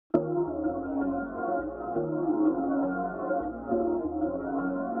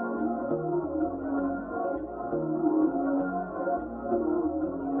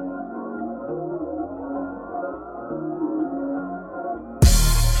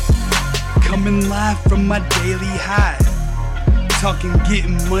Coming live from my daily high, talking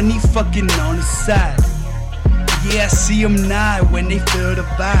getting money, fucking on the side. Yeah, I see them nigh when they feel the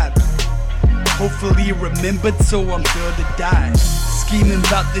vibe. Hopefully remembered so I'm filled to die. Scheming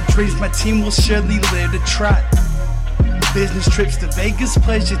about the dreams my team will surely live to try. Business trips to Vegas,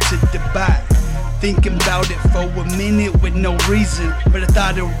 pleasure to Dubai. Thinking about it for a minute with no reason, but I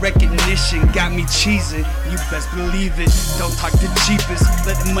thought of recognition got me cheesing. You best believe it, don't talk the cheapest.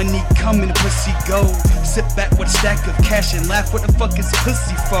 Let the money come and pussy go. Sit back with a stack of cash and laugh, what the fuck is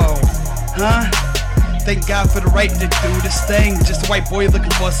pussy for? Huh? Thank God for the right to do this thing. Just a white boy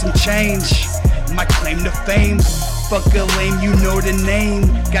looking for some change. My claim to fame, fuck a lame, you know the name.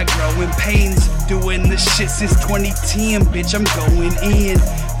 Got growing pains, doing this shit since 2010. Bitch, I'm going in.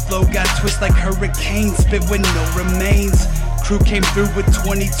 Flow got twist like hurricanes, spit with no remains. Crew came through with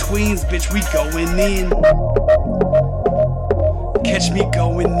 20 tweens, bitch, we going in. Catch me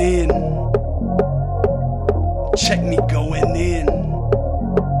going in. Check me going in.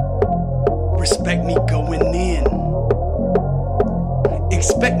 Respect me going in.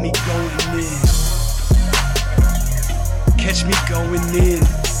 Expect me going in. Catch me going in.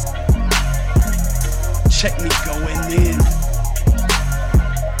 Check me going in.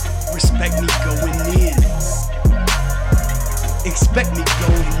 Respect me going in. Expect me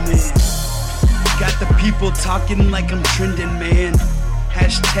going in. Got the people talking like I'm trending, man.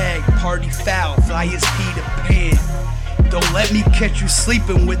 Hashtag party foul, fly as Peter Pan. Don't let me catch you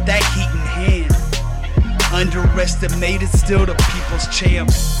sleeping with that heat in hand. Underestimated, still the people's champ.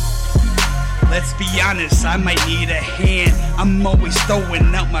 Let's be honest, I might need a hand. I'm always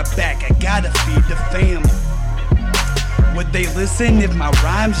throwing out my back, I gotta feed the fam. Would they listen if my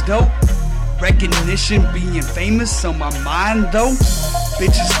rhymes dope? Recognition being famous on my mind though.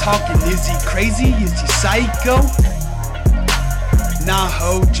 Bitches talking, is he crazy? Is he psycho? Nah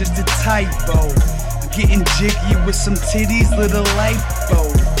ho, just a typo. I'm getting jiggy with some titties, little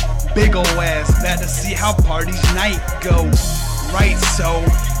lipo. Big ol' ass, better see how parties night go. Right, so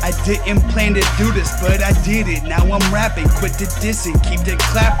I didn't plan to do this, but I did it. Now I'm rapping, quit the dissing, keep it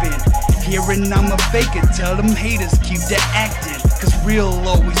clapping. Hearing I'm a faker, tell them haters keep the acting. Cause real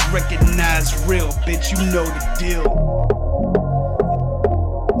always recognize real, bitch, you know the deal.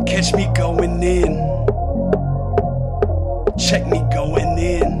 Catch me going in. Check me going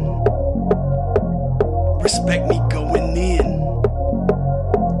in. Respect me going in.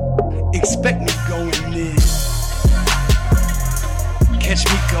 Expect me going in. Catch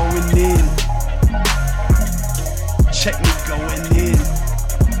me going in. Check me going in.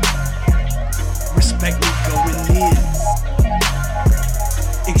 Respect me going in.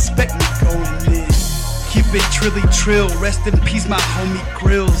 Expect me going in. Keep it trilly trill. Rest in peace my homie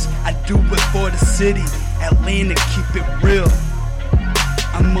Grills. I do it for the city. Atlanta, keep it real.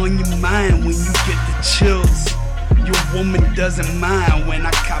 I'm on your mind when you get the chills. Your woman doesn't mind when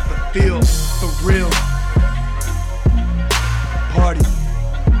I cop a feel. For real. Party.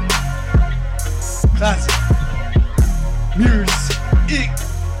 Closet. Music.